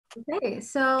Okay,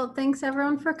 so thanks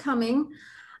everyone for coming.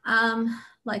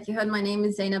 Like you heard, my name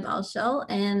is Zeynab Alshelh,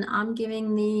 and I'm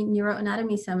giving the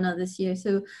Neuroanatomy seminar this year.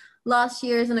 So last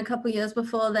year's and a couple of years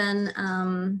before then,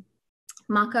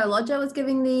 Macroscopic was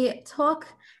giving the talk,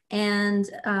 and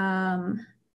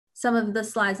some of the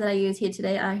slides that I use here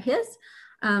today are his.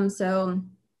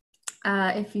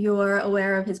 If you're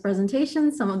aware of his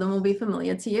presentation, some of them will be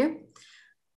familiar to you.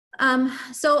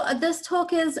 This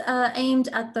talk is aimed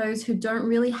at those who don't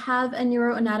really have a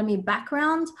neuroanatomy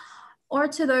background, or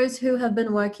to those who have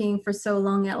been working for so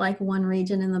long at like one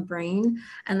region in the brain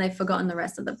and they've forgotten the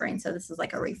rest of the brain. So this is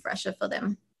like a refresher for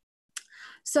them.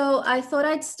 So I thought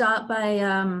I'd start by,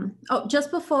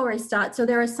 just before I start, so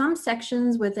there are some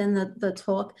sections within the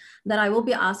talk that I will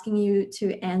be asking you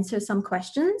to answer some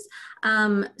questions.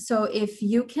 So if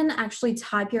you can actually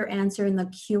type your answer in the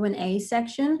Q&A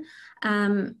section,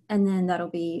 and then that'll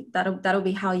be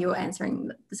how you're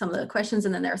answering some of the questions,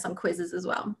 and then there are some quizzes as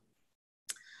well.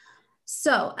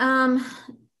 So,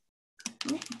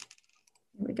 here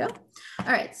we go. All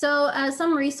right, so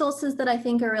some resources that I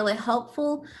think are really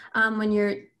helpful when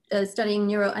you're studying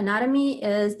neuroanatomy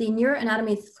is the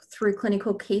Neuroanatomy through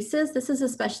Clinical Cases. This is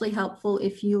especially helpful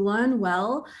if you learn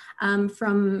well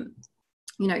from,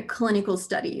 clinical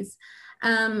studies.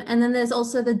 And then there's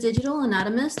also the Digital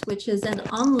Anatomist, which is an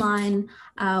online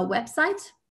website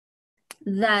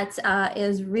that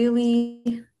is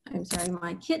really, I'm sorry,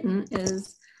 my kitten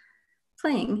is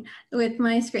playing with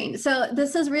my screen. So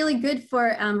this is really good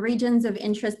for regions of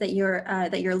interest that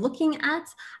you're looking at.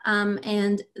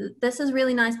 And this is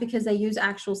really nice because they use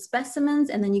actual specimens,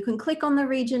 and then you can click on the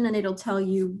region and it'll tell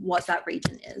you what that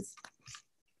region is.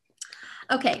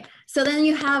 Okay, so then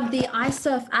you have the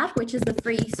iSurf app, which is the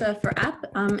free surfer app.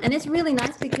 And it's really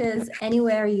nice because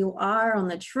anywhere you are on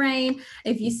the train,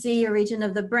 if you see a region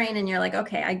of the brain and you're like,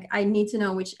 okay, I need to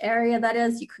know which area that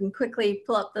is, you can quickly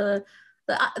pull up the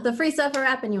free surfer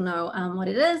app and you'll know what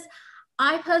it is.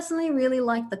 I personally really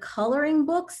like the coloring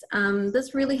books.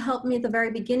 This really helped me at the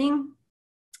very beginning.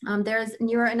 There's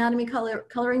neuroanatomy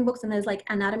coloring books, and there's like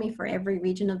anatomy for every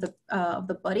region of the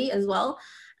body as well.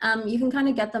 You can kind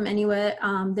of get them anywhere.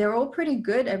 They're all pretty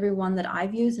good, every one that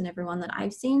I've used and every one that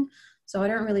I've seen. So I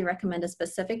don't really recommend a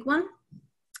specific one.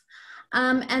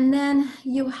 And then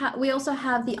we also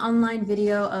have the online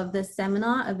video of this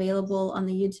seminar available on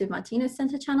the YouTube Martinos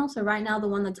Center channel. So right now the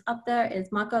one that's up there is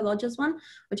Macroslogic's one,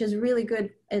 which is really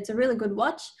good. It's a really good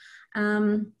watch.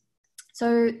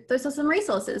 So those are some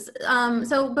resources.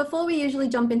 So before we usually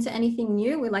jump into anything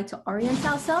new, we like to orient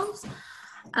ourselves.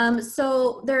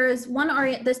 So there's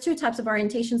two types of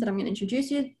orientations that I'm going to introduce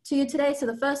to you today. So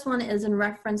the first one is in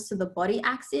reference to the body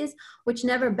axis, which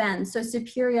never bends. So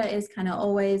superior is kind of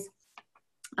always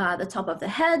the top of the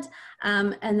head,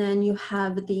 and then you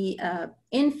have the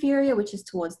inferior, which is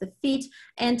towards the feet,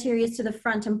 anterior is to the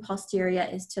front, and posterior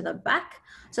is to the back.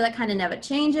 So that kind of never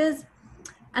changes.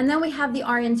 And then we have the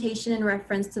orientation in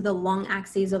reference to the long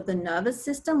axes of the nervous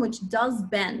system, which does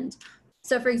bend.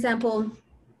 So for example,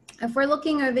 if we're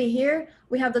looking over here,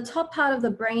 we have the top part of the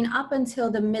brain up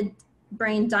until the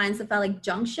midbrain diencephalic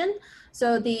junction.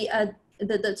 So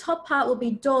the top part will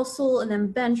be dorsal, and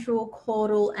then ventral,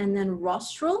 caudal, and then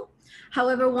rostral.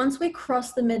 However, once we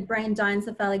cross the midbrain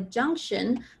diencephalic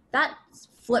junction, that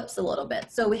flips a little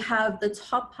bit. So we have the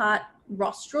top part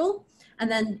rostral, and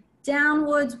then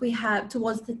downwards we have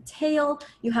towards the tail,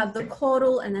 you have the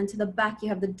caudal, and then to the back you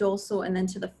have the dorsal, and then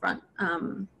to the front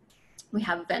we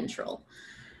have ventral.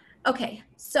 Okay,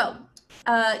 so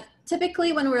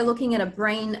typically when we're looking at a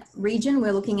brain region,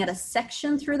 we're looking at a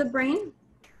section through the brain.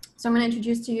 So I'm going to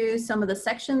introduce to you some of the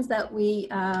sections that we,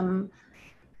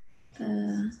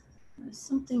 there's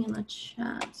something in the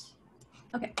chat.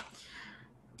 Okay.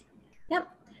 Yep.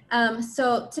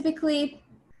 So typically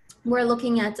we're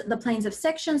looking at the planes of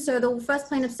section. So the first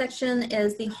plane of section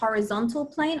is the horizontal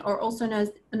plane, or also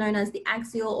known as the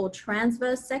axial or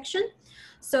transverse section.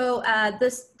 So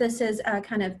this is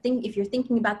kind of if you're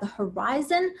thinking about the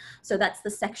horizon, so that's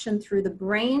the section through the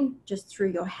brain, just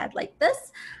through your head like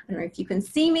this. I don't know if you can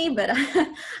see me, but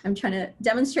I'm trying to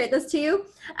demonstrate this to you.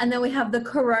 And then we have the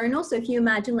coronal. So if you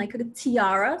imagine like a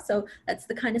tiara, so that's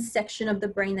the kind of section of the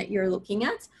brain that you're looking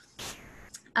at.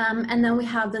 And then we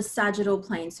have the sagittal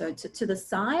plane, so to the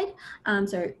side.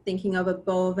 So thinking of a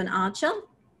bow of an archer.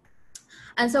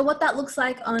 And so what that looks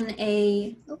like on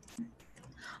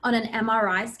an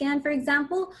MRI scan, for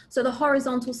example. So the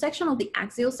horizontal section, or the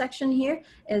axial section here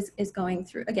is going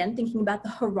through, again, thinking about the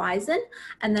horizon.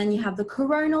 And then you have the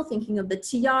coronal, thinking of the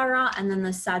tiara, and then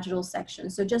the sagittal section.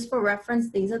 So just for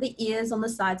reference, these are the ears on the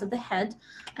sides of the head.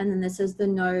 And then this is the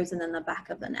nose, and then the back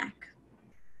of the neck.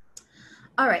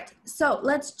 All right, so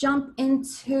let's jump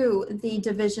into the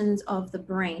divisions of the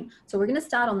brain. So we're going to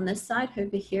start on this side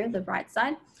over here, the right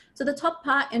side. So the top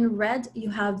part in red, you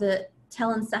have the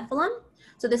telencephalon.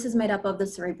 So this is made up of the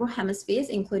cerebral hemispheres,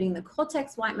 including the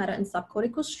cortex, white matter, and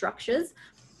subcortical structures.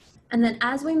 And then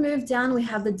as we move down, we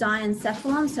have the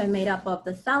diencephalon, so made up of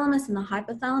the thalamus and the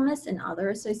hypothalamus and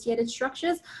other associated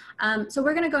structures. So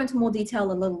we're going to go into more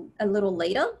detail a little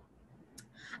later.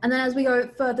 And then as we go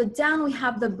further down, we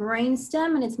have the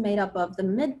brainstem, and it's made up of the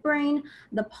midbrain,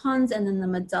 the pons, and then the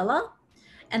medulla.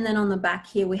 And then on the back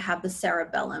here, we have the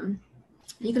cerebellum.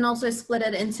 You can also split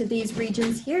it into these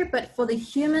regions here, but for the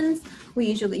humans, we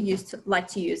usually like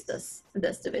to use this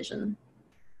division.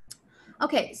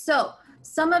 Okay, so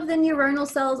some of the neuronal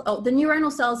cells, the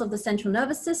neuronal cells of the central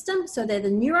nervous system, so they're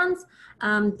the neurons.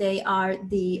 They are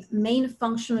the main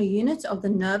functional unit of the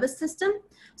nervous system.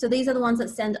 So these are the ones that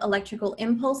send electrical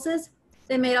impulses.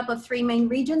 They're made up of three main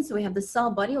regions. So we have the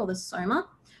cell body, or the soma.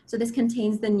 So this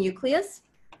contains the nucleus.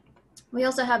 We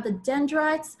also have the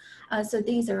dendrites. So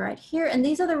these are right here, and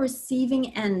these are the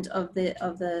receiving end of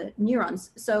the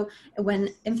neurons. So when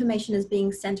information is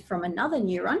being sent from another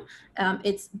neuron,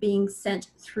 it's being sent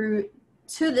through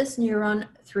to this neuron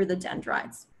through the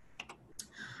dendrites.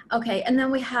 Okay, and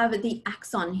then we have the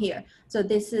axon here. So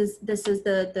this is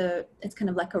it's kind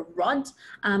of like a rod,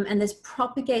 and this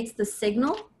propagates the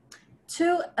signal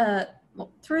to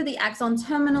through the axon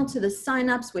terminal to the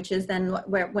synapse, which is then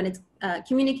when it's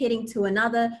communicating to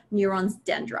another neuron's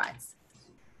dendrites.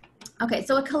 Okay,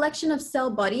 so a collection of cell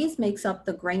bodies makes up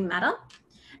the gray matter,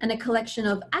 and a collection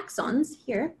of axons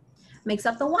here makes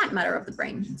up the white matter of the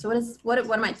brain. So what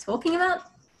am I talking about?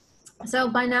 So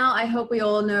by now, I hope we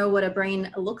all know what a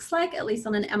brain looks like, at least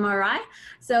on an MRI.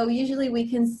 So usually we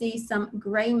can see some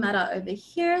gray matter over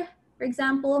here, for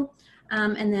example,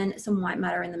 and then some white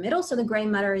matter in the middle. So the gray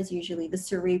matter is usually the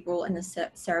cerebral and the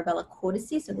cerebellar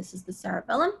cortices. So this is the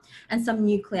cerebellum, and some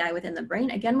nuclei within the brain.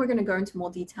 Again, we're going to go into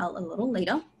more detail a little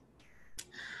later.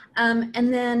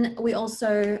 And then we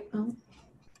also,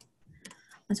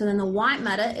 and so then the white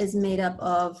matter is made up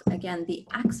of, again, the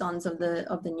axons of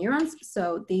the neurons.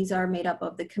 So these are made up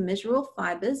of the commissural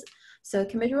fibers. So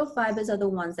commissural fibers are the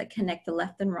ones that connect the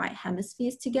left and right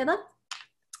hemispheres together.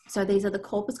 So these are the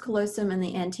corpus callosum and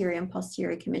the anterior and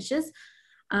posterior commissures.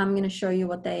 I'm going to show you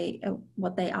what they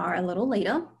are a little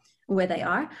later, where they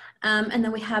are. And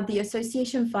then we have the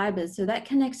association fibers. So that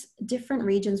connects different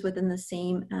regions within the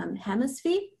same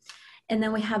hemisphere. And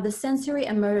then we have the sensory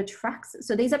and motor tracts.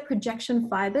 So these are projection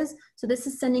fibers. So this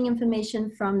is sending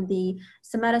information from the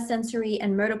somatosensory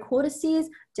and motor cortices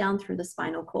down through the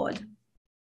spinal cord.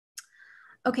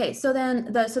 Okay, so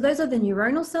then so those are the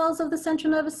neuronal cells of the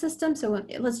central nervous system. So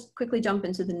let's quickly jump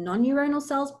into the non-neuronal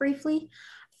cells briefly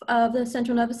of the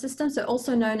central nervous system. So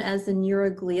also known as the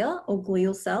neuroglia or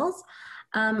glial cells.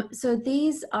 So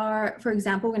these are, for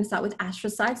example, we're going to start with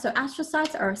astrocytes. So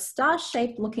astrocytes are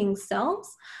star-shaped looking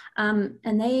cells, and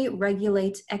they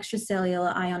regulate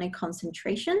extracellular ionic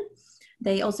concentration.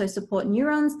 They also support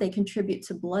neurons. They contribute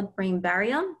to blood-brain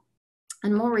barrier.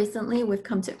 And more recently, we've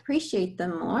come to appreciate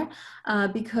them more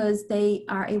because they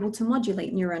are able to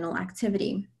modulate neuronal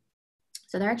activity.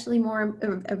 So they're actually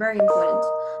a very important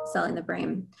cell in the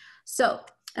brain. So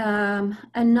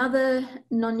another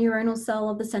non-neuronal cell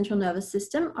of the central nervous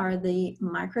system are the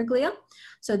microglia.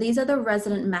 So these are the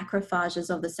resident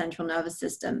macrophages of the central nervous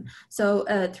system. So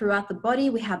throughout the body,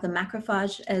 we have the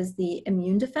macrophage as the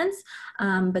immune defense,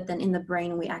 but then in the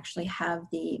brain, we actually have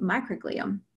the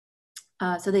microglia.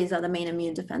 So these are the main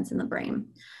immune defense in the brain.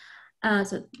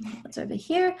 So that's over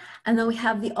here. And then we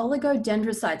have the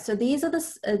oligodendrocytes. So these are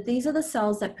the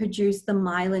cells that produce the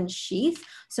myelin sheath.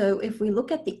 So if we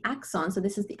look at the axon, so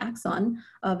this is the axon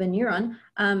of a neuron,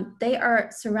 they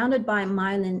are surrounded by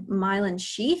myelin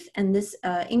sheath, and this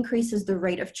increases the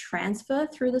rate of transfer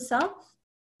through the cell,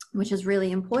 which is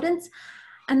really important.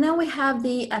 And then we have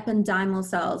the ependymal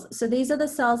cells. So these are the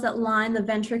cells that line the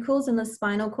ventricles in the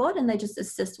spinal cord, and they just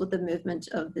assist with the movement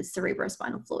of the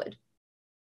cerebrospinal fluid.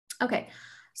 Okay,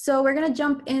 so we're going to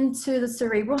jump into the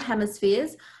cerebral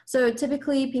hemispheres. So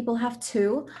typically people have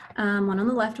two, one on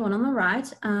the left, one on the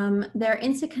right. They're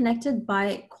interconnected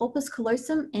by corpus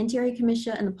callosum, anterior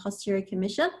commissure, and the posterior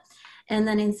commissure. And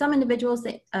then in some individuals,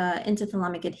 the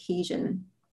interthalamic adhesion.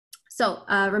 So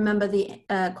remember the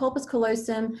corpus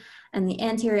callosum and the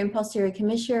anterior and posterior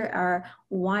commissure are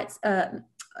white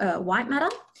matter.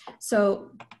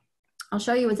 So I'll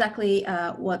show you exactly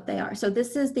what they are. So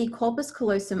this is the corpus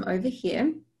callosum over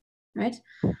here, right?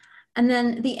 And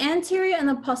then the anterior and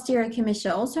the posterior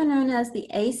commissure, also known as the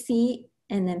AC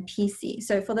and then PC.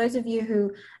 So for those of you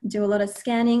who do a lot of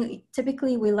scanning,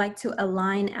 typically we like to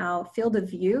align our field of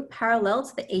view parallel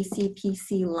to the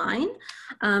AC-PC line.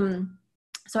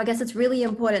 So I guess it's really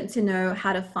important to know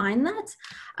how to find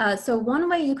that. So one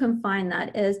way you can find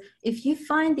that is if you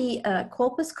find the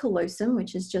corpus callosum,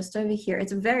 which is just over here,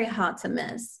 it's very hard to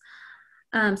miss.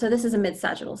 So this is a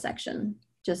mid-sagittal section,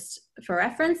 just for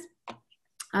reference.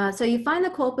 So you find the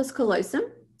corpus callosum,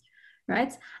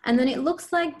 right? And then it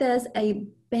looks like there's a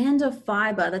band of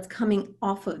fiber that's coming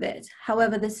off of it.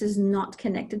 However, this is not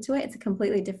connected to it. It's a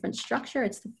completely different structure.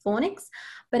 It's the fornix.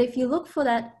 But if you look for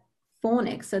that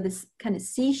fornix, so this kind of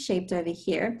C-shaped over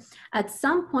here, at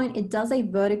some point it does a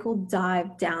vertical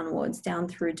dive downwards, down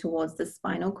through towards the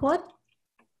spinal cord.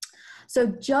 So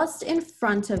just in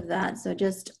front of that, so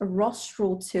just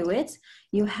rostral to it,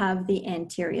 you have the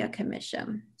anterior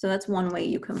commissure. So that's one way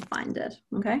you can find it.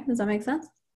 Okay, does that make sense?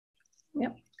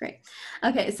 Yep, great.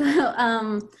 Okay, so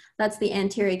that's the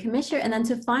anterior commissure. And then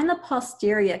to find the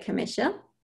posterior commissure,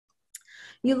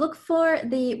 you look for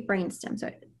the brainstem,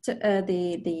 so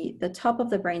the top of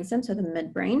the brainstem, so the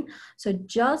midbrain. So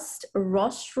just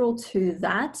rostral to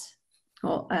that,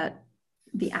 or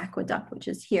the aqueduct, which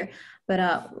is here,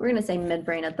 but we're gonna say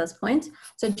midbrain at this point.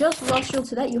 So just rostral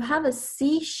to that, you have a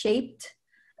C-shaped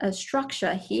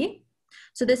structure here.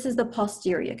 So this is the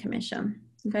posterior commissure.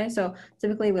 Okay, so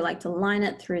typically we like to line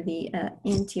it through the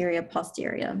anterior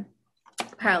posterior,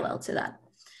 parallel to that.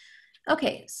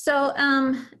 Okay, so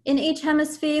in each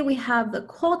hemisphere, we have the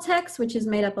cortex, which is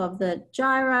made up of the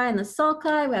gyri and the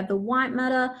sulci. We have the white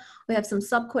matter. We have some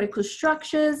subcortical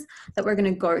structures that we're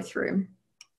going to go through.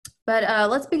 But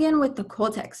let's begin with the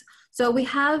cortex. So we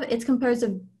have, it's composed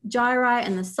of gyri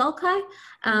and the sulci,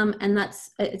 and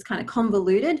it's kind of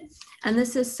convoluted. And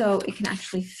this is so it can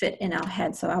actually fit in our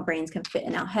head, so our brains can fit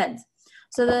in our heads.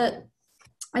 So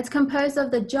it's composed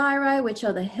of the gyri, which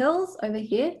are the hills over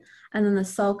here, and then the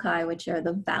sulci, which are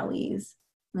the valleys,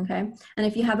 okay? And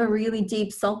if you have a really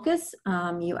deep sulcus,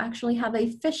 you actually have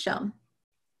a fissure.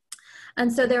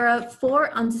 And so there are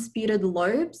 4 undisputed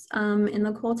lobes in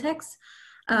the cortex,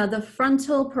 the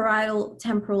frontal, parietal,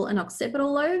 temporal, and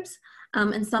occipital lobes.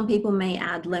 And some people may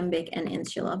add limbic and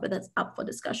insular, but that's up for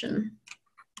discussion.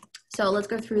 So let's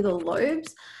go through the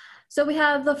lobes. So we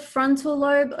have the frontal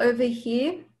lobe over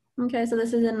here. Okay, so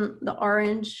this is in the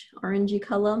orangey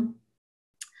color.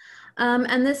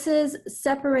 And this is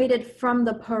separated from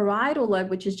the parietal lobe,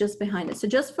 which is just behind it. So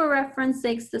just for reference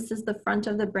sakes, this is the front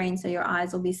of the brain. So your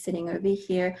eyes will be sitting over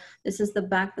here. This is the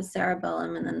back, the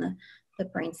cerebellum, and then the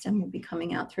brainstem will be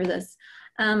coming out through this.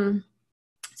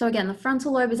 So again, the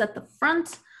frontal lobe is at the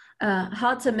front.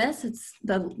 Hard to miss, it's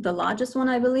the largest one,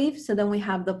 I believe. So then we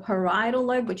have the parietal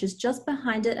lobe, which is just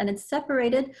behind it, and it's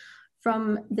separated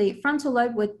from the frontal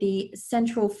lobe with the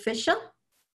central fissure.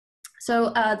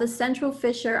 So the central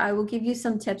fissure, I will give you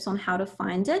some tips on how to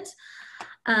find it.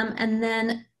 And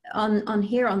then on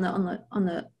here on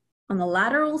the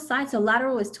lateral side, so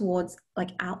lateral is towards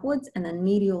like outwards, and then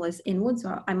medial is inwards,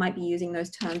 or I might be using those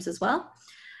terms as well.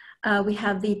 We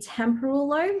have the temporal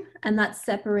lobe, and that's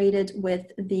separated with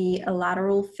the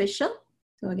lateral fissure.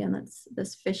 So again, that's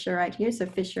this fissure right here. So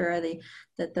fissure are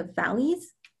the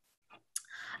valleys.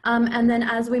 And then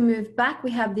as we move back, we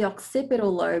have the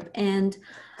occipital lobe, and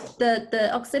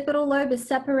the occipital lobe is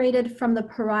separated from the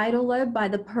parietal lobe by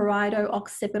the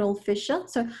parieto-occipital fissure.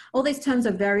 So all these terms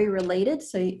are very related,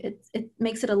 so it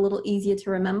makes it a little easier to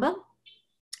remember.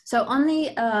 So on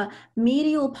the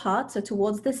medial part, so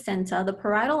towards the center, the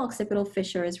parieto-occipital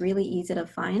fissure is really easy to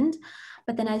find.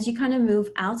 But then as you kind of move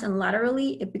out and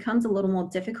laterally, it becomes a little more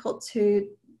difficult to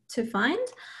find.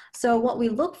 So what we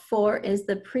look for is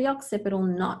the preoccipital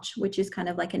notch, which is kind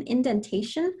of like an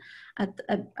indentation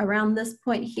around this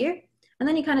point here. And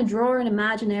then you kind of draw an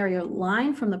imaginary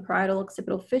line from the parietal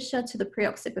occipital fissure to the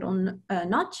preoccipital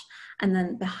notch. And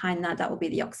then behind that, that will be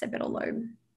the occipital lobe.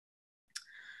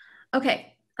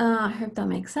 Okay, I hope that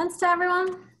makes sense to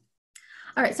everyone.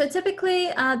 All right, so typically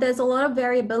there's a lot of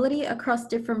variability across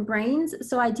different brains.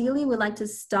 So ideally we like to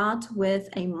start with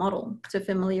a model to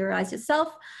familiarize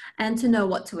yourself and to know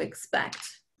what to expect,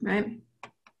 right?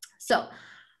 So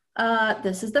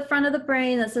this is the front of the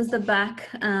brain, this is the back.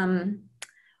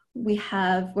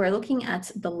 We're looking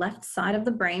at the left side of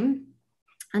the brain,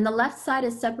 and the left side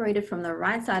is separated from the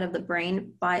right side of the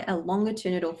brain by a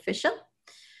longitudinal fissure.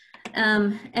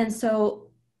 And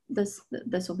so this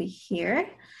will be here.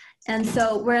 And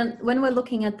so when we're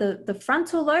looking at the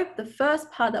frontal lobe, the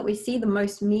first part that we see, the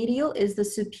most medial, is the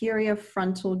superior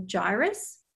frontal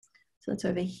gyrus. So that's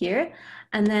over here.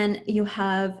 And then you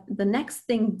have the next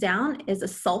thing down is a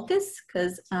sulcus,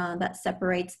 because that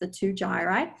separates the 2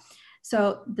 gyri.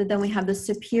 So then we have the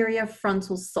superior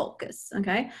frontal sulcus,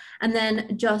 okay? And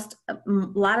then just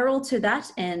lateral to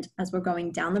that, and as we're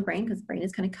going down the brain, because the brain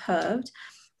is kind of curved,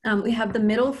 we have the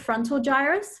middle frontal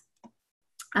gyrus.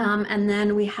 And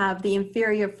then we have the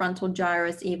inferior frontal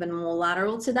gyrus even more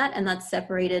lateral to that, and that's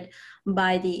separated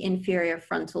by the inferior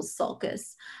frontal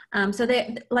sulcus. So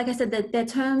they, like I said, they're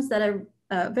terms that are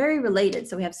very related.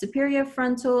 So we have superior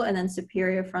frontal and then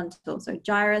superior frontal, so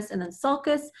gyrus and then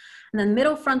sulcus, and then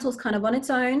middle frontal is kind of on its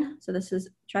own. So this is,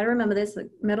 try to remember this, like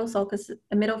middle sulcus,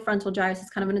 middle frontal gyrus is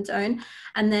kind of on its own.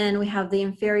 And then we have the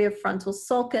inferior frontal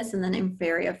sulcus and then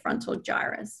inferior frontal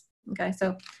gyrus. Okay,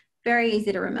 so very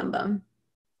easy to remember.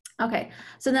 Okay,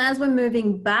 so then as we're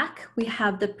moving back, we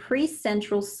have the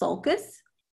precentral sulcus.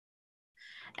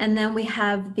 And then we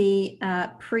have the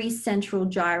precentral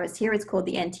gyrus. Here it's called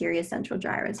the anterior central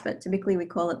gyrus, but typically we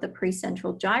call it the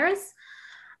precentral gyrus.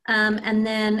 And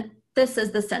then this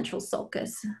is the central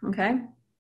sulcus, okay?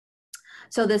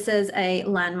 So this is a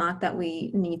landmark that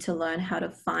we need to learn how to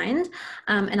find.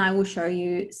 And I will show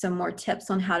you some more tips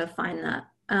on how to find that.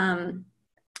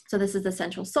 So this is the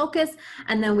central sulcus,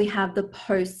 and then we have the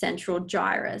postcentral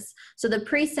gyrus. So the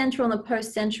precentral and the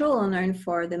postcentral are known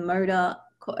for the motor,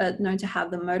 known to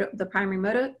have the primary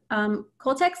motor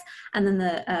cortex, and then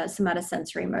the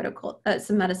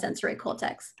somatosensory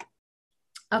cortex.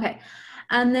 Okay,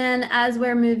 and then as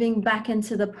we're moving back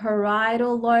into the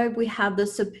parietal lobe, we have the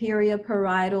superior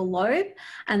parietal lobe,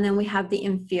 and then we have the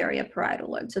inferior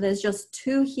parietal lobe. So there's just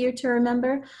two here to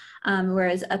remember,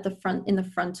 whereas at the front, in the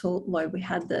frontal lobe, we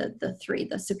had the three,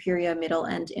 the superior, middle,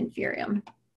 and inferior.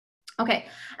 Okay,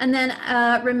 and then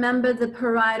remember the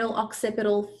parietal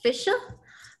occipital fissure.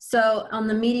 So on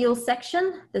the medial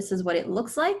section, this is what it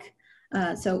looks like.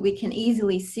 So we can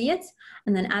easily see it.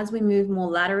 And then as we move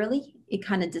more laterally, it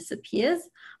kind of disappears.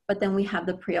 But then we have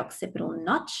the preoccipital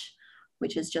notch,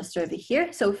 which is just over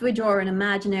here. So if we draw an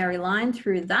imaginary line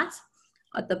through that,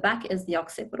 at the back is the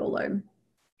occipital lobe.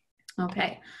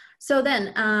 Okay, so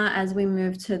then as we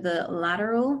move to the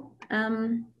lateral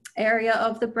area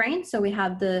of the brain, so we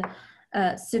have the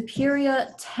superior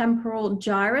temporal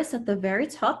gyrus at the very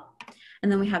top, and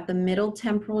then we have the middle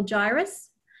temporal gyrus,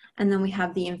 and then we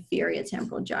have the inferior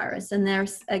temporal gyrus. And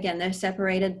they're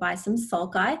separated by some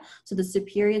sulci. So the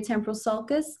superior temporal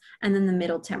sulcus and then the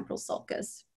middle temporal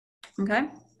sulcus. Okay.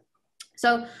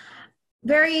 So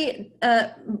very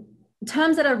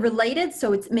terms that are related,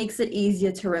 so it makes it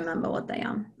easier to remember what they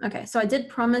are. Okay, so I did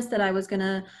promise that I was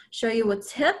gonna show you a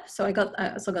tip. So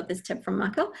I also got this tip from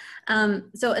Marco.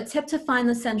 So a tip to find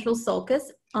the central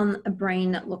sulcus on a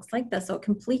brain that looks like this, so a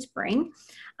complete brain.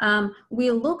 We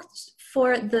looked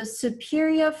for the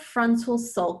superior frontal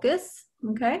sulcus,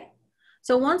 okay?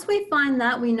 So once we find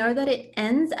that, we know that it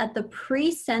ends at the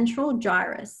precentral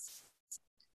gyrus,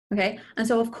 okay? And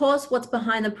so of course, what's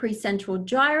behind the precentral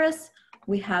gyrus?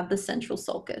 We have the central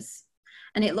sulcus,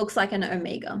 and it looks like an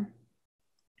omega,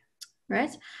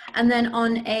 right? And then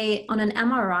on an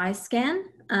MRI scan,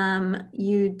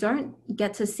 you don't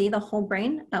get to see the whole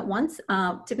brain at once.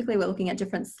 Typically, we're looking at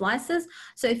different slices.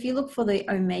 So if you look for the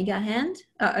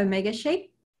omega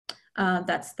shape,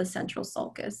 that's the central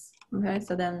sulcus. Okay,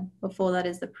 so then before that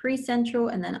is the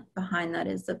precentral, and then behind that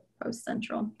is the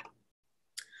postcentral.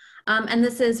 And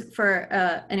this is for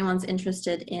anyone's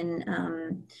interested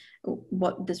in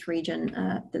what this region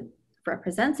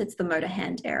represents. It's the motor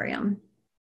hand area.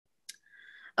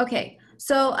 Okay,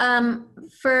 so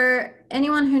for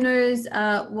anyone who knows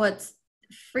what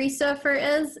free surfer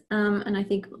is, and I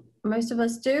think most of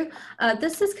us do,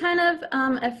 this is kind of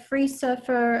a free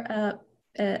surfer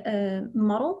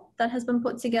model that has been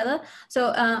put together.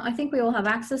 So I think we all have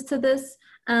access to this.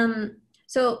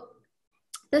 So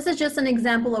this is just an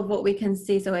example of what we can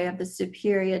see. So we have the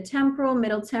superior temporal,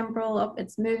 middle temporal, oh,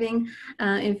 it's moving,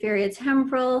 inferior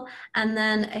temporal, and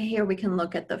then here we can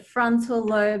look at the frontal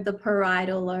lobe, the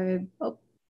parietal lobe. Oh.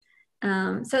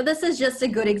 So this is just a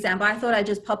good example. I thought I'd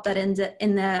just pop that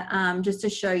in there just to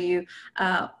show you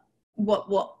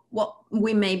what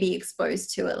we may be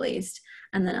exposed to at least.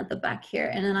 And then at the back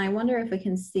here. And then I wonder if we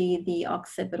can see the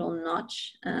occipital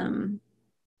notch, the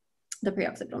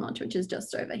preoccipital notch, which is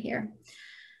just over here.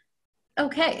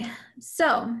 Okay,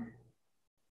 so,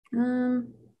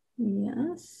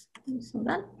 yes, so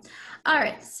that. All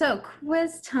right, so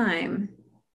quiz time.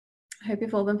 I hope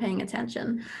you've all been paying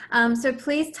attention. So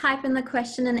please type in the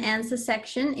question and answer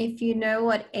section if you know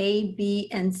what A, B,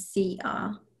 and C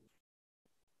are.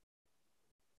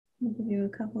 I'll give you a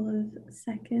couple of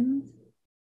seconds.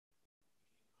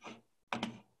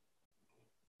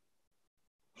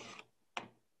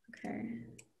 Okay,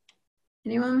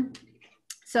 anyone?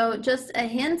 So just a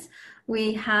hint,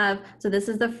 we have, so this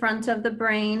is the front of the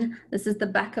brain, this is the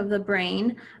back of the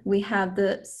brain. We have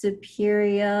the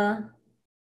superior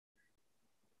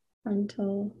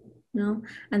frontal, no,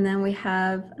 and then we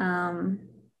have,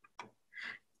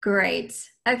 great.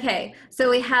 Okay, so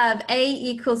we have A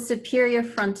equals superior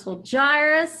frontal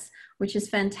gyrus, which is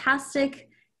fantastic.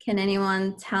 Can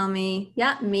anyone tell me,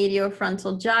 yeah, medial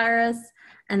frontal gyrus,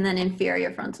 and then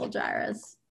inferior frontal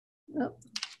gyrus? Oh,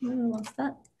 I lost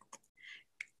that.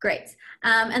 Great.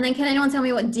 And then can anyone tell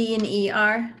me what D and E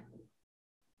are?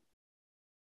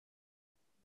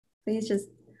 Please just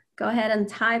go ahead and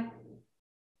type.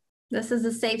 This is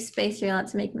a safe space. You're allowed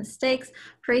to make mistakes.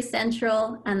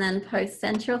 Pre-central and then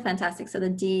post-central. Fantastic. So the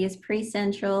D is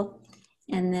pre-central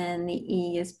and then the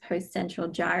E is post-central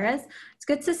gyrus. It's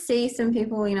good to see some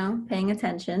people, you know, paying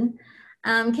attention.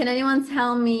 Can anyone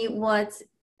tell me what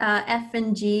F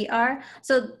and G are?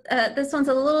 So this one's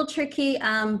a little tricky,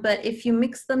 but if you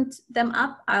mix them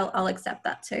up, I'll accept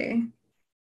that too.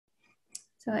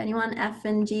 So anyone, F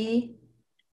and G?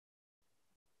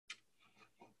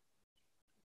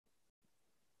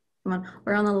 Come on,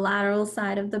 we're on the lateral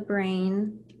side of the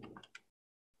brain.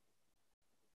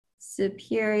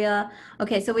 Superior.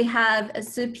 Okay, so we have a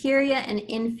superior and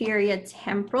inferior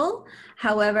temporal.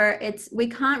 However, we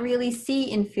can't really see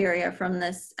inferior from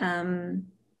this.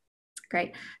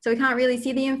 Great. So we can't really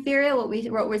see the inferior.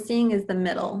 What we're seeing is the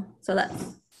middle. So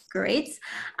that's great.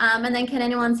 And then can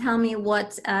anyone tell me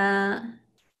what what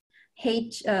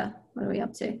are we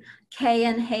up to? K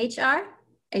and H are?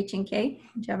 H and K,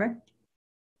 whichever.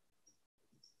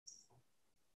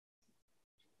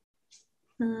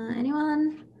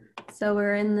 Anyone? So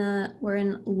we're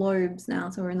in lobes now.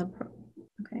 So we're in the,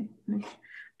 okay.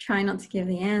 Try not to give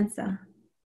the answer.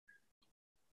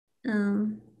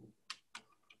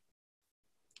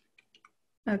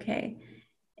 Okay,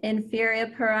 inferior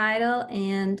parietal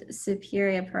and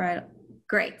superior parietal.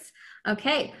 Great.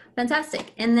 Okay,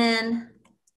 fantastic. And then,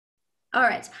 all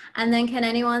right. And then can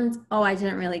anyone, oh, I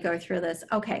didn't really go through this.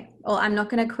 Okay, well, I'm not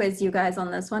going to quiz you guys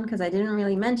on this one because I didn't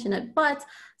really mention it, but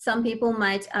some people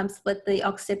might split the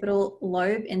occipital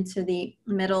lobe into the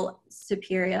middle,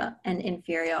 superior, and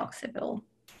inferior occipital.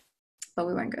 But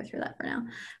we won't go through that for now.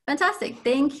 Fantastic.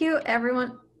 Thank you,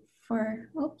 everyone, for,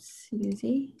 oops,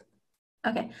 Susie.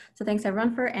 Okay, so thanks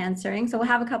everyone for answering. So we'll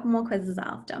have a couple more quizzes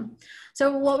after.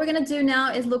 So what we're gonna do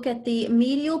now is look at the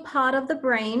medial part of the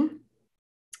brain.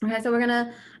 Okay, so we're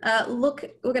gonna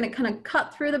kind of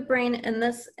cut through the brain in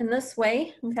this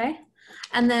way, okay?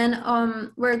 And then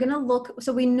we're gonna look,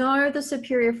 so we know the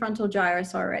superior frontal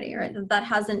gyrus already, right? That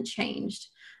hasn't changed,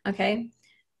 okay?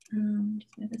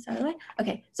 Just move this out of the way.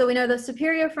 Okay, so we know the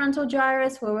superior frontal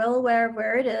gyrus, we're well aware of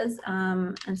where it is.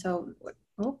 And so,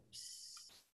 oops.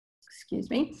 Excuse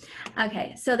me.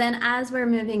 Okay, so then as we're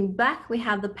moving back, we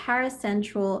have the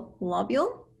paracentral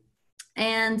lobule.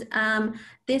 And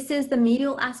this is the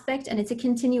medial aspect, and it's a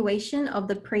continuation of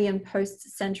the pre and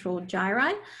post central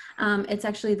gyri. It's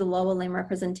actually the lower limb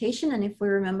representation. And if we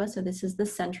remember, so this is the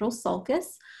central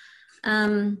sulcus.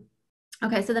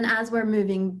 Okay, so then as we're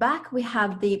moving back, we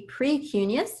have the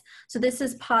precuneus. So this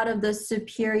is part of the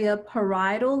superior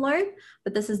parietal lobe,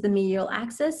 but this is the medial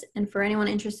axis. And for anyone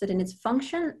interested in its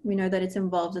function, we know that it's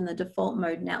involved in the default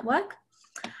mode network.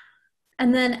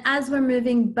 And then as we're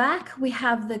moving back, we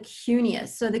have the cuneus.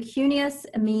 So the cuneus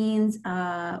means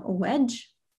a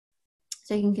wedge.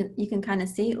 So you can kind of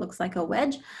see it looks like a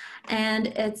wedge. And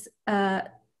its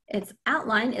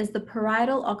outline is the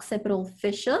parietal occipital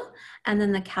fissure and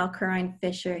then the calcarine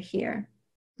fissure here,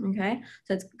 okay?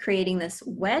 So it's creating this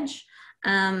wedge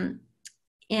and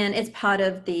it's part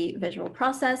of the visual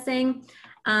processing.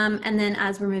 And then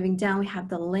as we're moving down, we have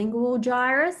the lingual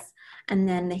gyrus and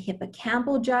then the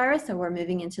hippocampal gyrus. So we're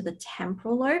moving into the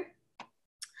temporal lobe.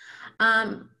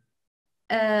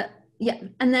 Yeah,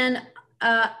 and then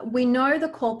we know the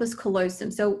corpus callosum.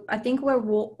 So I think we're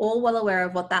all well aware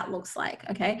of what that looks like,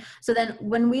 okay? So then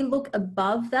when we look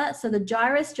above that, so the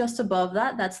gyrus just above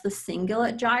that, that's the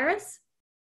cingulate gyrus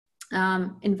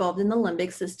involved in the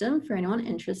limbic system for anyone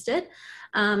interested.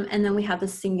 And then we have the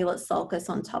cingulate sulcus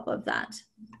on top of that.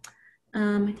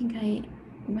 I think I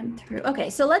went through,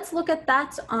 okay, so let's look at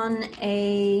that on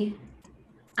an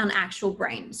actual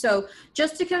brain. So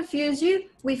just to confuse you,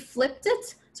 we flipped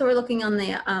it. So we're looking on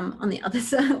the other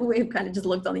side. We've kind of just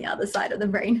looked on the other side of the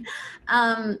brain,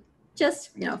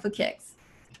 just, you know, for kicks.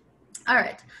 All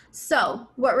right. So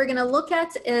what we're going to look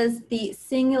at is the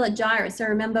cingulate gyrus. So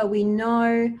remember, we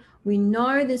know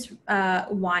this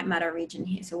white matter region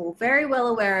here. So we're very well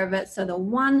aware of it. So the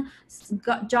one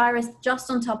gyrus just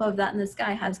on top of that, and this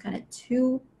guy has kind of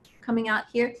two coming out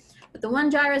here. But the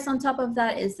one gyrus on top of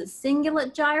that is the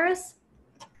cingulate gyrus.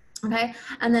 Okay,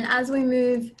 and then as we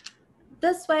move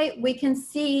this way, we can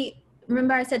see,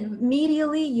 remember I said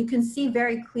medially, you can see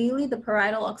very clearly the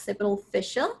parietal occipital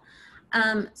fissure.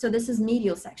 So this is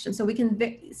medial section. So we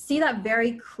can see that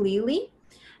very clearly.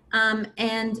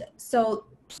 And so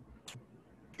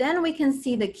then we can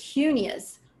see the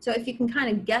cuneus. So if you can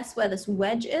kind of guess where this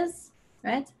wedge is,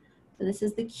 right? So this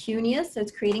is the cuneus, so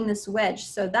it's creating this wedge.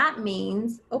 So that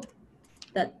means,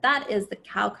 that is the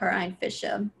calcarine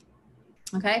fissure.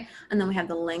 Okay, and then we have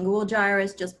the lingual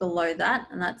gyrus just below that,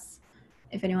 and that's,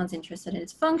 if anyone's interested in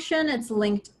its function, it's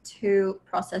linked to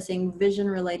processing vision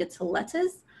related to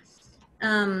letters,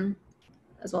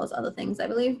 as well as other things, I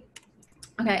believe.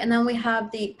 Okay, and then we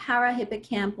have the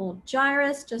parahippocampal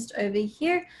gyrus just over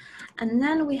here, and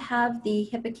then we have the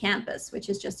hippocampus, which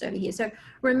is just over here. So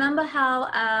remember how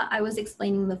I was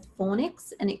explaining the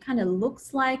fornix, and it kind of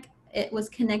looks like it was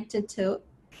connected to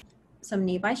some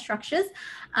nearby structures.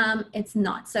 It's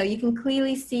not. So you can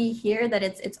clearly see here that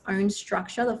it's its own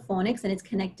structure, the fornix, and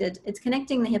it's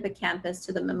connecting the hippocampus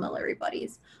to the mammillary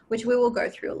bodies, which we will go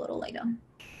through a little later.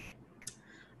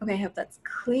 Okay, I hope that's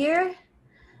clear.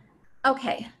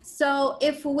 Okay, so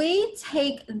if we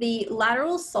take the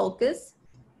lateral sulcus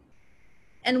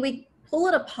and we pull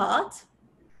it apart,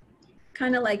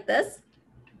 kind of like this,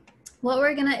 what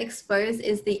we're going to expose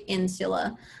is the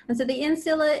insula. And so the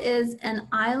insula is an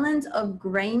island of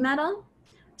gray matter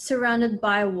surrounded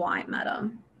by white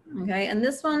matter. Okay, and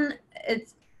this one,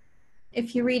 it's,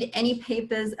 if you read any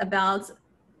papers about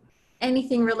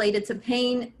anything related to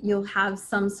pain, you'll have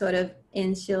some sort of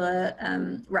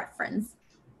insula reference.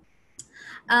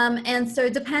 And so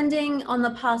depending on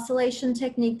the parcellation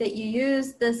technique that you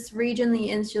use, this region, the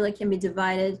insula, can be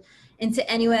divided into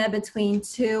anywhere between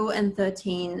 2 and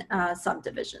 13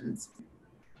 subdivisions.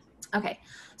 Okay,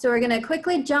 so we're going to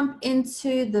quickly jump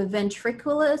into the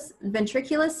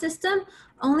ventricular system,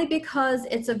 only because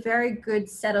it's a very good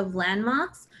set of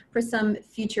landmarks for some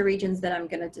future regions that I'm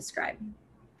going to describe.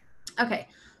 Okay,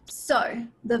 so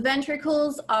the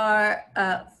ventricles are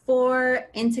 4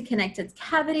 interconnected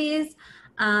cavities.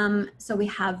 So we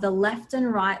have the left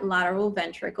and right lateral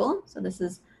ventricle. So this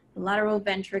is the lateral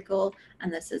ventricle,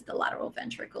 and this is the lateral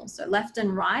ventricle. So left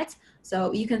and right.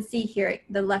 So you can see here,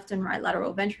 the left and right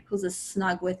lateral ventricles are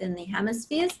snug within the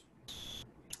hemispheres.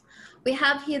 We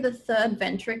have here the third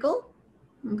ventricle,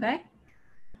 okay?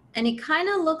 And it kind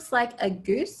of looks like a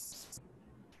goose,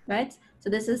 right? So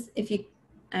this is, if you,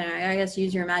 I guess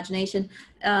use your imagination,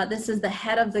 this is the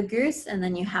head of the goose, and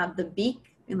then you have the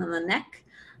beak and then the neck.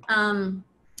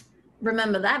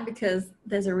 Remember that because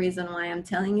there's a reason why I'm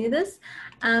telling you this.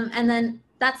 And then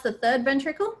that's the third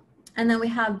ventricle. And then we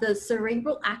have the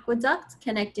cerebral aqueduct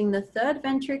connecting the third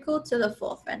ventricle to the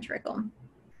fourth ventricle.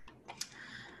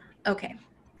 Okay,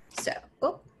 so,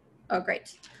 oh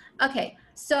great. Okay,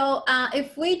 so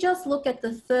if we just look at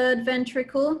the third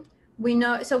ventricle, we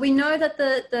know that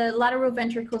the lateral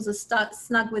ventricles are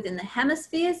snug within the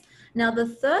hemispheres. Now the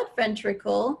third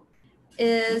ventricle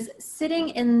is sitting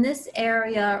in this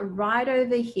area right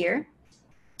over here.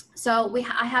 So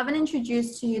I haven't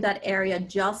introduced to you that area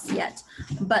just yet,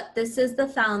 but this is the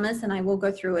thalamus, and I will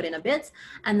go through it in a bit.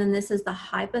 And then this is the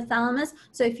hypothalamus.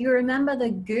 So if you remember the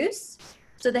goose,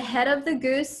 so the head of the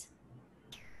goose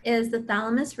is the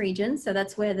thalamus region. So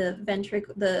that's where the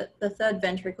ventricle, the third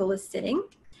ventricle is sitting.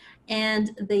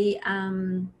 And the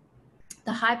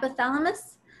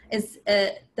hypothalamus is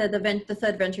the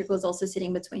third ventricle is also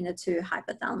sitting between the 2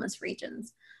 hypothalamus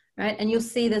regions, right? And you'll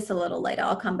see this a little later.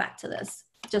 I'll come back to this,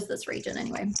 just this region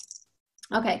anyway.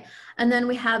 Okay, and then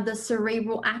we have the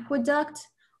cerebral aqueduct,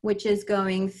 which is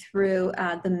going through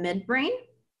the midbrain.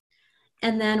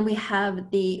 And then we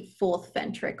have the fourth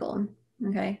ventricle,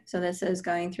 okay? So this is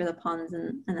going through the pons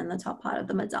and then the top part of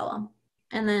the medulla.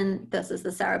 And then this is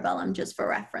the cerebellum, just for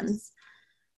reference.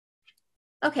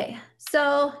 Okay,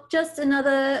 so just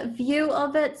another view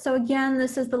of it. So again,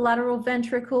 this is the lateral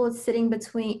ventricle. It's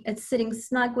sitting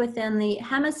snug within the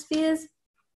hemispheres.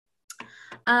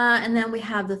 And then we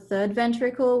have the third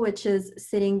ventricle, which is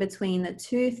sitting between the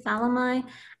 2 thalami,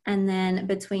 and then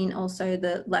between also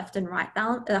the left and right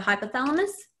hypothalamus.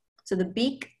 So the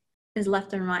beak is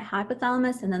left and right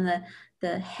hypothalamus, and then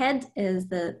the head is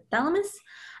the thalamus,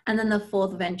 and then the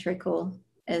fourth ventricle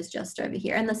is just over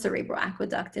here, and the cerebral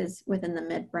aqueduct is within the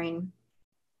midbrain.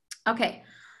 Okay,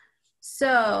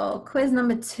 so quiz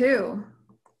number 2.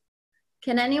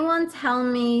 Can anyone tell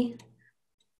me,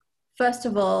 first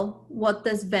of all, what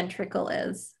this ventricle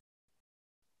is?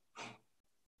 I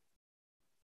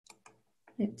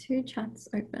have 2 chats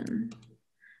open.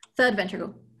 Third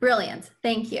ventricle, brilliant,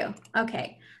 thank you.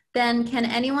 Okay, then can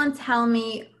anyone tell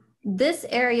me this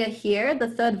area here, the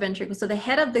third ventricle, so the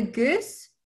head of the goose,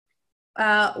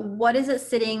 what is it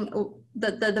sitting,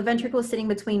 the ventricle is sitting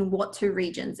between what two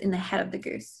regions in the head of the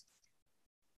goose?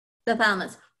 The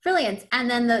thalamus. Brilliant. And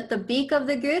then the beak of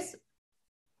the goose,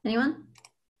 anyone?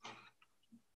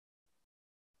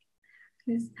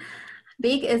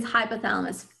 Beak is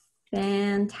hypothalamus.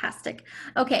 Fantastic.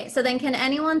 Okay, so then can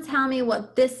anyone tell me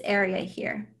what this area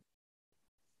here?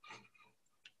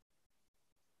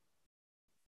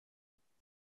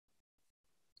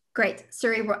 Great,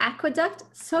 cerebral aqueduct.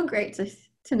 So great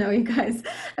to know you guys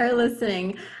are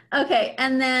listening. Okay,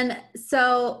 and then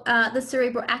so the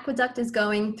cerebral aqueduct is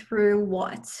going through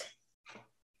what?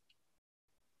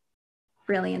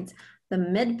 Brilliant. The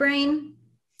midbrain.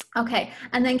 Okay,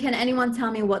 and then can anyone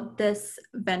tell me what this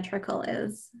ventricle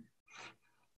is?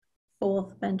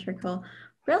 Fourth ventricle.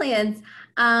 Brilliant.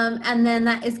 And then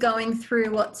that is going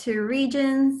through what two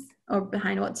regions, or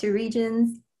behind what two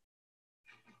regions?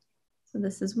 So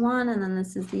this is one, and then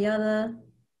this is the other.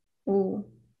 Oh,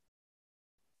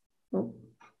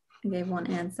 I gave one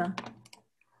answer.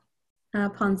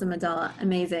 Pons and medulla,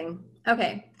 amazing.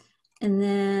 Okay, and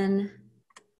then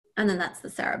that's the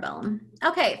cerebellum.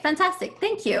 Okay, fantastic,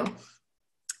 thank you.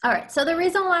 All right, so the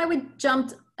reason why we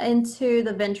jumped into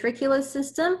the ventricular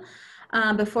system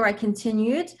before I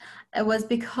continued was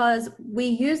because we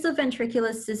use the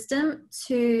ventricular system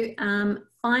to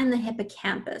find the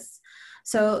hippocampus.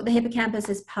 So the hippocampus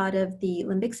is part of the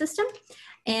limbic system.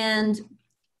 And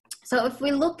so if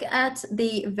we look at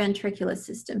the ventricular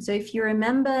system, so if you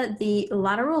remember the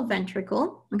lateral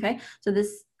ventricle, okay, so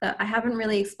this, I haven't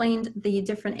really explained the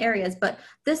different areas, but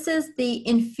this is the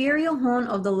inferior horn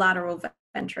of the lateral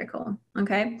ventricle,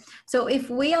 okay? So if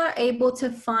we are able to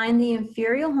find the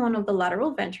inferior horn of the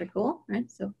lateral ventricle,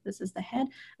 right, so this is the head,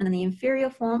 and then the inferior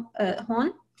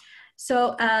horn,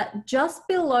 so just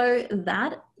below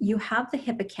that, you have the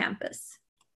hippocampus.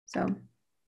 So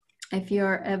if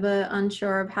you're ever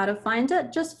unsure of how to find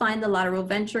it, just find the lateral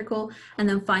ventricle and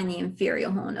then find the inferior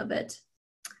horn of it.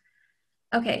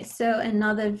 Okay, so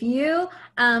another view.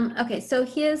 Okay, so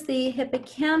here's the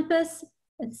hippocampus.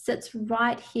 It sits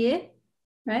right here,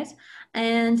 right?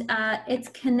 And it's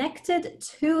connected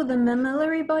to the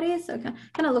mammillary bodies. So it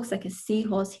kind of looks like a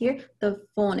seahorse here, the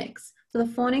fornix. So the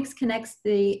fornix connects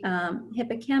the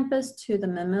hippocampus to the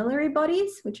mammillary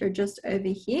bodies, which are just over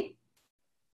here.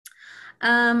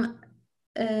 Yep,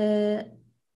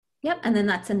 and then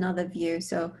that's another view.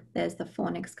 So there's the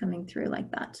fornix coming through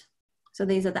like that. So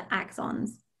these are the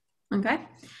axons, okay?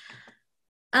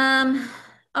 All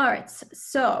right,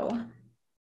 so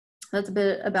that's a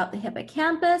bit about the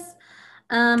hippocampus.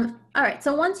 All right,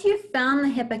 so once you've found the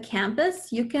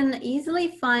hippocampus, you can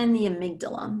easily find the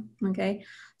amygdala, okay?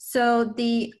 So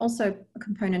also a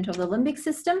component of the limbic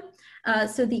system.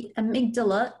 So the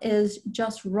amygdala is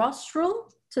just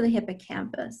rostral to the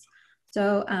hippocampus.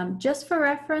 So just for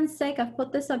reference sake, I've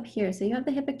put this up here. So you have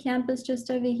the hippocampus just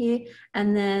over here,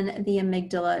 and then the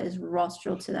amygdala is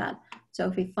rostral to that. So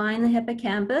if we find the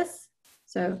hippocampus,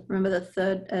 so remember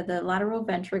the lateral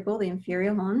ventricle, the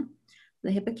inferior horn,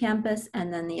 the hippocampus,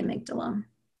 and then the amygdala.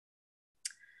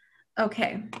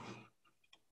 Okay,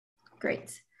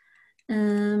 great.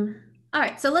 All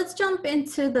right, so let's jump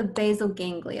into the basal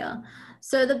ganglia.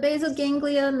 So the basal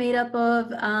ganglia made up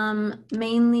of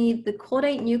mainly the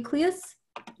caudate nucleus,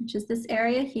 which is this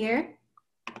area here,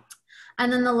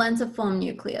 and then the lentiform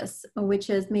nucleus, which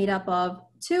is made up of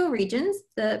two regions,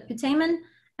 the putamen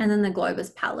and then the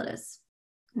globus pallidus.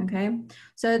 Okay,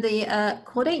 so the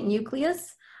caudate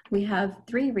nucleus, we have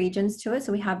three regions to it.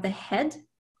 So we have the head.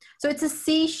 So it's a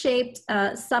C-shaped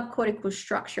subcortical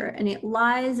structure, and it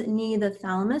lies near the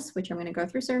thalamus, which I'm going to go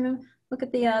through. So remember, look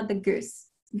at the goose.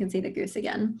 You can see the goose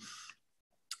again.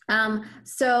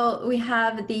 So we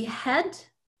have the head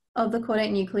of the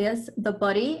caudate nucleus, the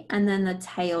body, and then the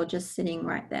tail just sitting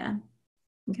right there.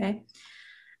 Okay.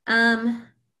 And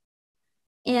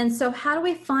so how do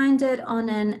we find it on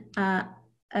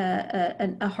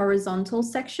a horizontal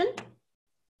section?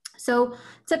 So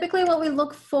typically what we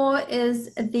look for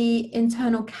is the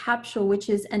internal capsule, which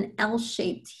is an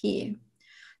L-shaped here.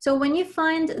 So when you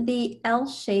find the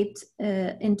L-shaped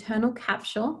internal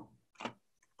capsule,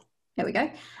 there we go.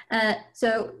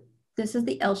 So this is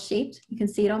the L-shaped, you can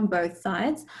see it on both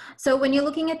sides. So when you're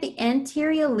looking at the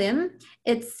anterior limb,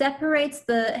 it separates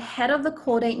the head of the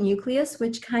caudate nucleus,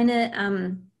 which kind of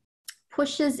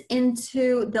pushes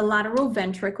into the lateral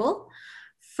ventricle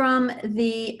from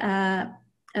the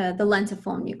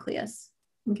lentiform nucleus,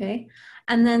 okay?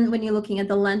 And then when you're looking at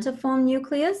the lentiform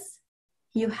nucleus,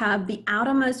 you have the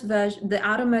outermost version, the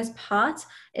outermost part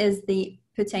is the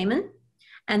putamen,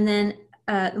 And then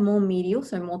more medial,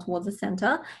 so more towards the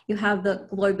center, you have the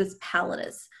globus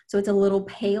pallidus. So it's a little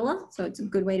paler, so it's a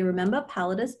good way to remember,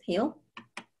 pallidus, pale.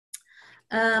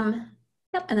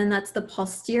 Yep, and then that's the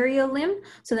posterior limb.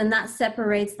 So then that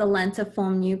separates the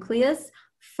lentiform nucleus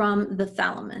from the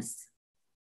thalamus.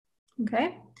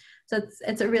 Okay, so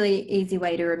it's a really easy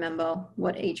way to remember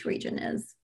what each region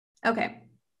is. Okay.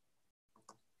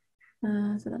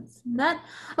 So that's that.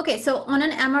 Okay, so on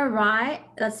an MRI,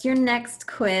 that's your next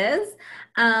quiz.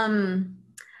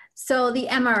 So the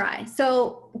MRI.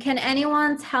 So can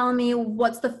anyone tell me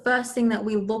what's the first thing that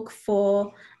we look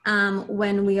for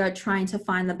when we are trying to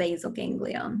find the basal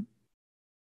ganglia?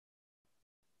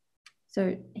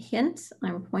 So hint,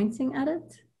 I'm pointing at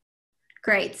it.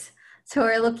 Great. So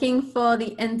we're looking for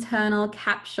the internal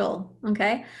capsule,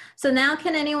 okay? So now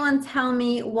can anyone tell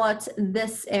me what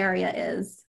this area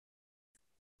is?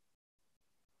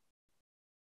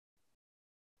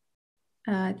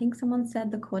 I think someone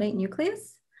said the caudate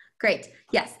nucleus. Great,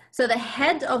 yes. So the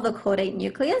head of the caudate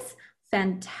nucleus,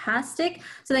 fantastic.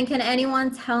 So then can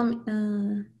anyone tell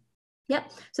me,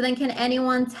 yep. So then can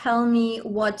anyone tell me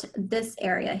what this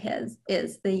area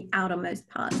is the outermost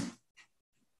part?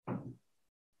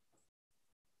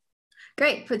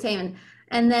 Great, putamen.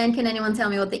 And then can anyone tell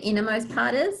me what the innermost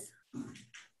part is?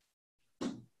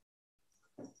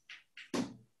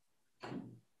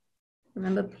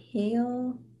 Remember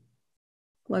pale,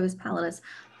 globus pallidus.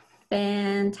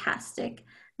 Fantastic.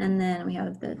 And then we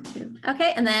have the two.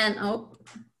 Okay, and then,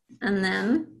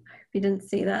 if you didn't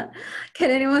see that, can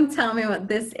anyone tell me what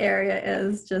this area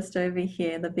is just over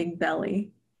here, the big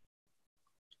belly?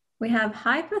 We have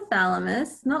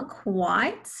hypothalamus, not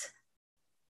quite.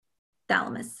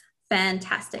 Thalamus,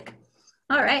 fantastic.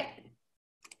 All right,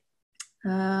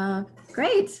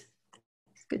 great.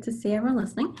 It's good to see everyone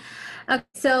listening. Okay,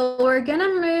 so we're gonna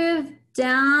move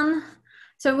down.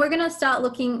 So we're gonna start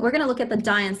looking, we're gonna look at the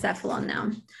diencephalon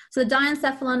now. So the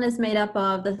diencephalon is made up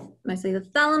of mostly the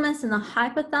thalamus and the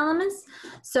hypothalamus.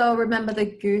 So remember the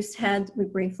goose head, we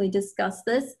briefly discussed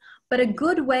this, but a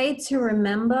good way to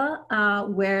remember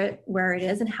where it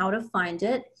is and how to find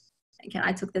it, again,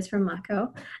 I took this from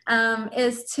Marco,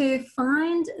 is to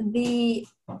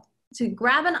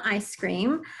grab an ice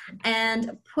cream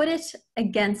and put it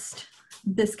against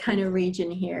this kind of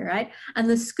region here, right? And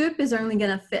the scoop is only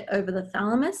going to fit over the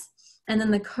thalamus, and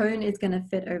then the cone is going to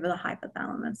fit over the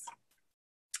hypothalamus.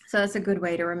 So that's a good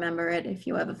way to remember it. If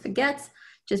you ever forget,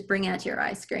 just bring out your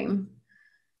ice cream.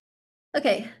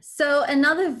 Okay, so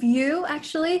another view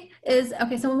actually is,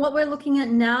 okay, so what we're looking at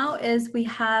now is we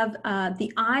have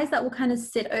the eyes that will kind of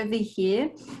sit over here.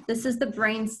 This is the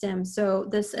brainstem. So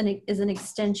this is an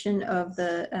extension of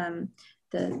the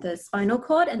spinal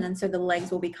cord, and then so the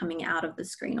legs will be coming out of the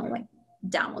screen, or like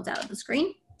downwards out of the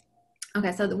screen.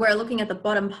 Okay, so we're looking at the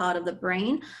bottom part of the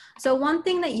brain. So one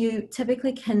thing that you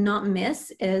typically cannot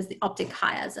miss is the optic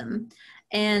chiasm.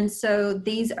 And so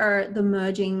these are the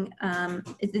merging,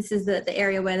 this is the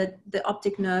area where the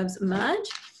optic nerves merge.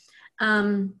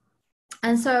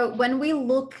 And so when we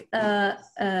look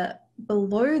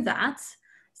below that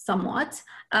somewhat,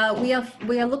 we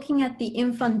are looking at the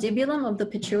infundibulum of the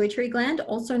pituitary gland,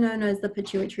 also known as the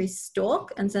pituitary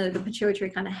stalk. And so the pituitary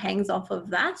kind of hangs off of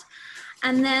that.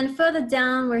 And then further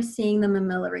down, we're seeing the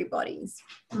mammillary bodies,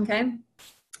 okay?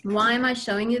 Why am I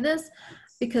showing you this?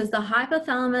 Because the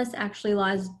hypothalamus actually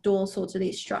lies dorsal to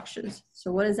these structures.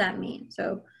 So what does that mean?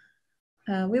 So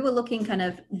we were looking kind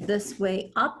of this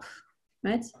way up,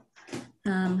 right?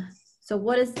 So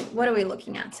what are we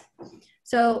looking at?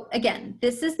 So again,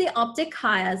 this is the optic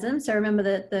chiasm. So remember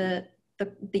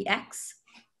the X,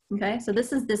 okay? So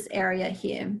this is this area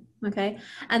here, okay?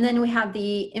 And then we have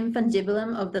the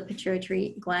infundibulum of the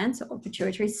pituitary gland, or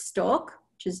pituitary stalk,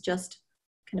 which is just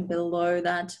kind of below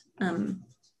that.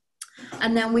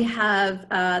 And then we have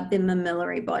the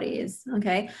mammillary bodies,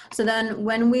 okay? So then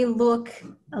when we look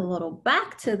a little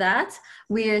back to that,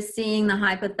 we are seeing the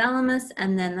hypothalamus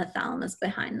and then the thalamus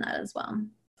behind that as well,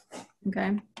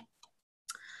 okay?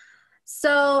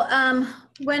 So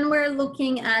when we're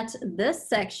looking at this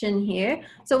section here,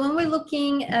 so when we're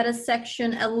looking at a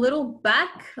section a little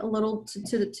back, a little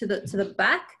to the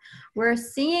back, we're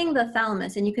seeing the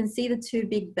thalamus, and you can see the two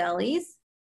big bellies.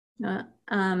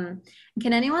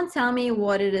 Can anyone tell me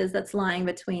what it is that's lying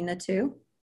between the two?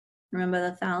 Remember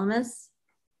the thalamus?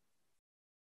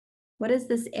 What is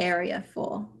this area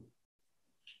for?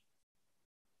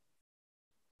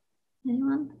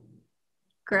 Anyone?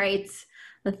 Great,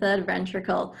 the third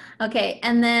ventricle. Okay,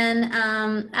 and then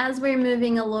as we're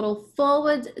moving a little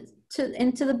forward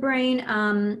into the brain,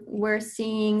 we're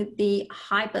seeing the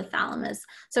hypothalamus.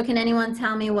 So can anyone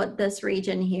tell me what this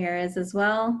region here is as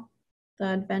well?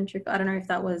 Third ventricle. I don't know if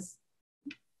that was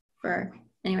for,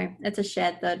 anyway, it's a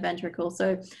shared third ventricle.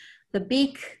 So the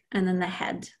beak and then the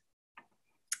head.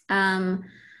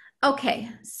 Okay,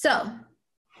 so,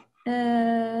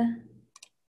 oh,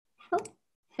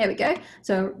 here we go.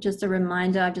 So just a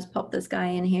reminder, I've just popped this guy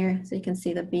in here so you can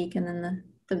see the beak and then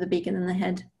the beak and then the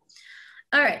head.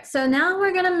 All right, so now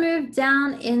we're gonna move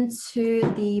down into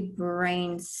the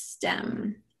brain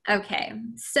stem. Okay,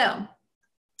 so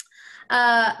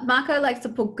Marco likes to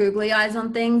put googly eyes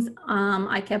on things.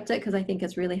 I kept it because I think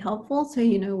it's really helpful so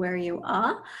you know where you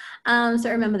are. So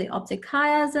remember the optic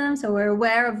chiasm, so we're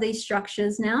aware of these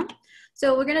structures now.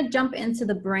 So we're gonna jump into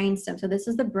the brainstem. So this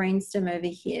is the brainstem over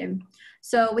here.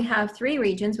 So we have three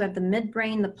regions. We have the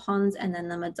midbrain, the pons, and then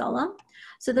the medulla.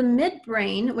 So the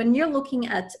midbrain, when you're looking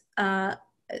at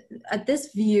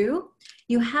this view,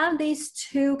 you have these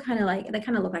two kind of like, they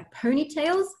kind of look like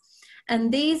ponytails.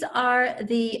 And these are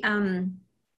the,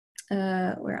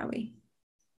 where are we?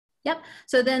 Yep.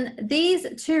 So then these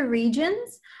two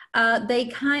regions,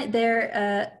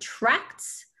 they're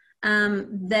tracts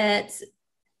that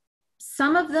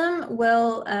some of them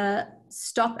will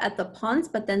stop at the pons,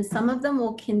 but then some of them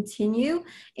will continue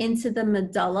into the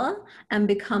medulla and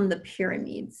become the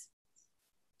pyramids.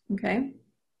 Okay.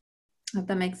 Hope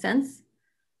that makes sense.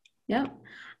 Yep.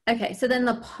 Okay. So then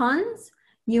the pons,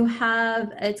 you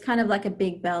have, it's kind of like a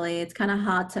big belly. It's kind of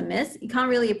hard to miss. You can't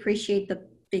really appreciate the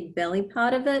big belly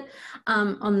part of it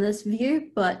on this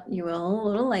view, but you will a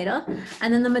little later.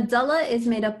 And then the medulla is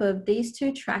made up of these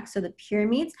two tracts, so the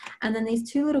pyramids, and then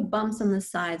these two little bumps on the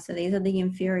side. So these are the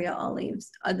inferior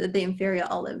olives,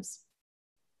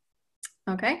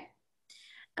 Okay.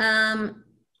 All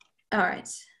right.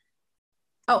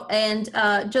 Oh, and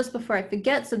just before I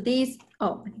forget, so these,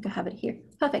 oh, I think I have it here.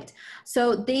 Perfect.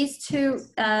 So these two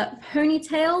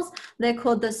ponytails, they're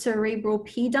called the cerebral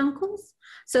peduncles.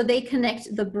 So they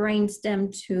connect the brain stem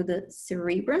to the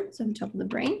cerebrum, so on top of the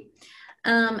brain.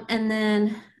 And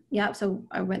then, yeah, so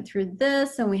I went through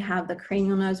this, and we have the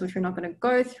cranial nerves, which we're not going to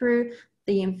go through,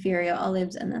 the inferior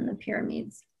olives, and then the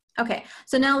pyramids. Okay,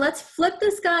 so now let's flip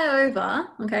this guy over,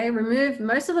 okay, remove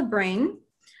most of the brain,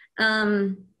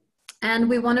 and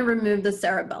we want to remove the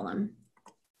cerebellum.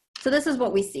 So this is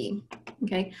what we see,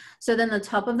 okay? So then the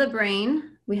top of the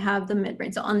brain, we have the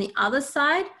midbrain. So on the other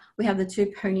side, we have the two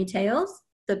ponytails,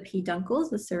 the peduncles,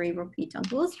 the cerebral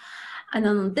peduncles. And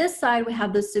then on this side, we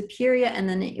have the superior and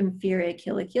then the inferior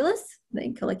colliculus,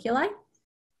 the colliculi.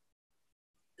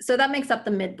 So that makes up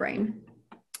the midbrain.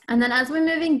 And then as we're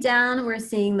moving down, we're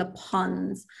seeing the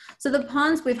pons. So the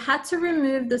pons, we've had to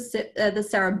remove the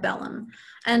cerebellum.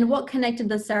 And what connected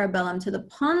the cerebellum to the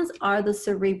pons are the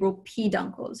cerebral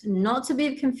peduncles, not to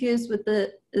be confused with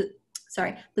the, the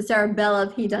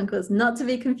cerebellar peduncles, not to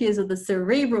be confused with the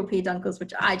cerebral peduncles,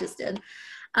 which I just did.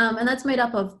 And that's made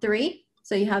up of three.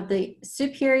 So you have the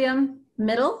superior,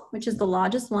 middle, which is the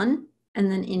largest one, and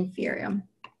then inferior.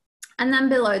 And then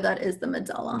below that is the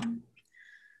medulla.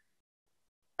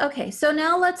 Okay, so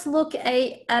now let's look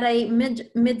at a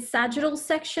mid-sagittal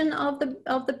section of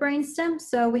the brainstem.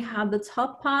 So we have the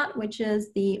top part, which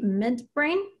is the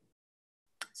midbrain.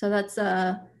 So that's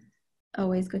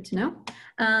always good to know.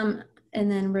 And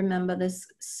then remember this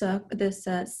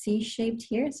C-shaped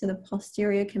here, so the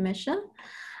posterior commissure.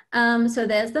 So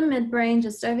there's the midbrain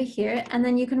just over here, and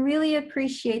then you can really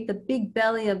appreciate the big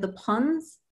belly of the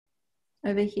pons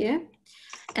over here,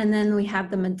 and then we have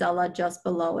the medulla just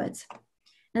below it.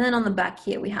 And then on the back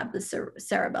here, we have the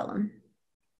cerebellum.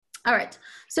 All right,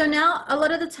 so now a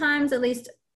lot of the times, at least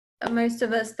most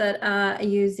of us that are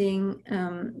using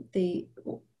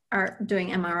are doing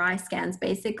MRI scans,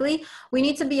 basically, we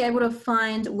need to be able to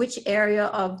find which area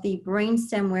of the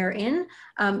brainstem we're in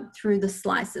through the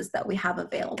slices that we have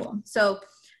available. So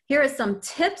here are some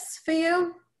tips for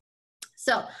you.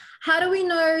 So how do we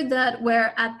know that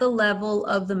we're at the level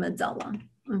of the medulla?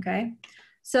 Okay,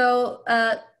 so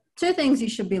two things you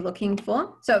should be looking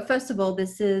for. So first of all,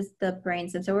 this is the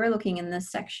brainstem. So we're looking in this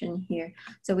section here.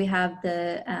 So we have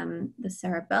the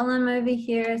cerebellum over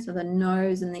here, so the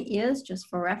nose and the ears, just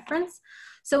for reference.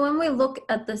 So when we look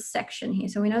at this section here,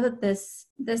 so we know that this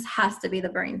has to be the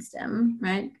brainstem,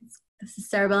 right? This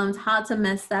is cerebellum, it's hard to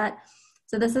miss that.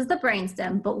 So this is the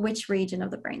brainstem, but which region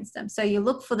of the brainstem? So you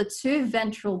look for the two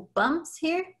ventral bumps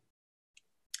here.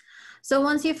 So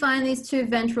once you find these two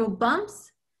ventral bumps,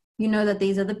 you know that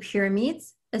these are the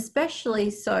pyramids, especially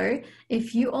so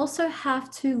if you also have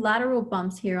two lateral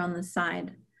bumps here on the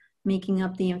side, making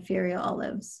up the inferior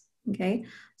olives, okay?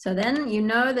 So then you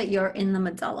know that you're in the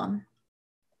medulla.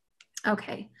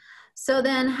 Okay, so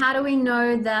then how do we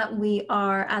know that we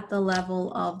are at the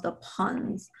level of the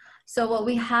pons? So what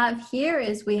we have here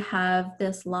is we have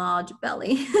this large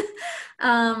belly.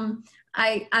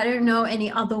 I don't know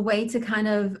any other way to kind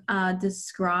of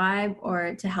describe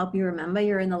or to help you remember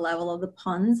you're in the level of the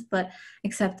pons, but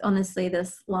except honestly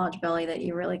this large belly that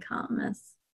you really can't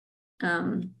miss.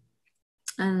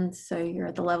 And so you're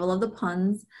at the level of the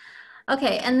pons.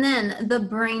 Okay, and then the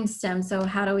brainstem. So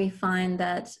how do we find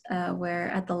that we're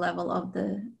at the level of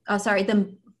the,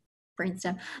 the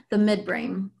brainstem, the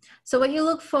midbrain? So what you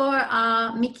look for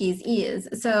are Mickey's ears.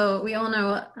 So we all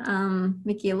know what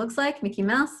Mickey looks like, Mickey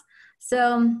Mouse.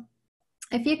 So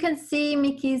if you can see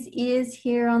Mickey's ears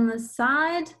here on the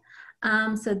side,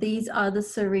 so these are the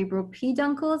cerebral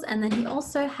peduncles, and then he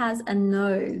also has a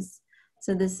nose.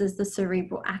 So this is the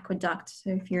cerebral aqueduct. So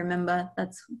if you remember,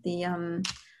 that's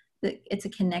it's a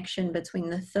connection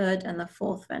between the third and the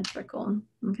fourth ventricle,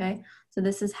 okay? So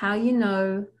this is how you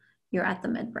know you're at the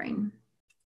midbrain.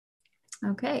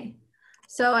 Okay,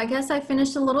 so I guess I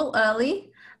finished a little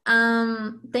early.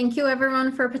 Thank you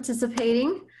everyone for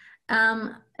participating.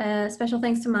 Special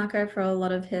thanks to Marco for a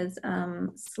lot of his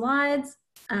slides.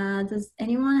 Does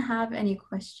anyone have any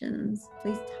questions?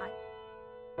 Please type.